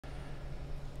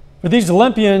For these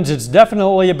Olympians, it's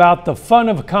definitely about the fun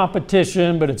of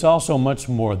competition, but it's also much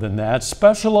more than that.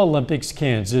 Special Olympics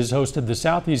Kansas hosted the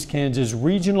Southeast Kansas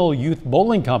Regional Youth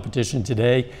Bowling Competition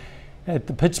today at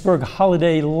the Pittsburgh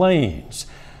Holiday Lanes.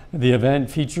 The event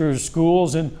features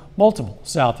schools in multiple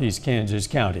Southeast Kansas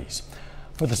counties.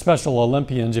 For the Special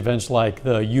Olympians, events like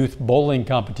the Youth Bowling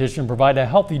Competition provide a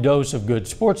healthy dose of good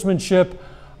sportsmanship,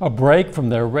 a break from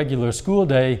their regular school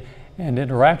day, and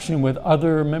interaction with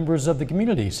other members of the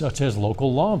community, such as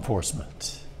local law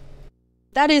enforcement.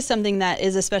 That is something that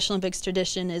is a Special Olympics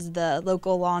tradition, is the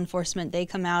local law enforcement. They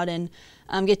come out and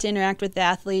get to interact with the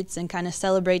athletes and kind of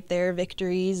celebrate their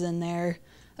victories and their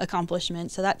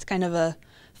accomplishments. So that's kind of a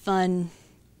fun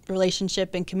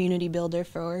relationship and community builder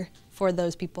for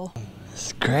those people.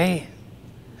 It's great,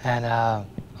 and I'm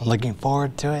looking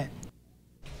forward to it.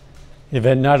 The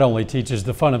event not only teaches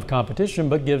the fun of competition,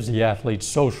 but gives the athletes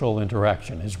social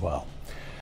interaction as well.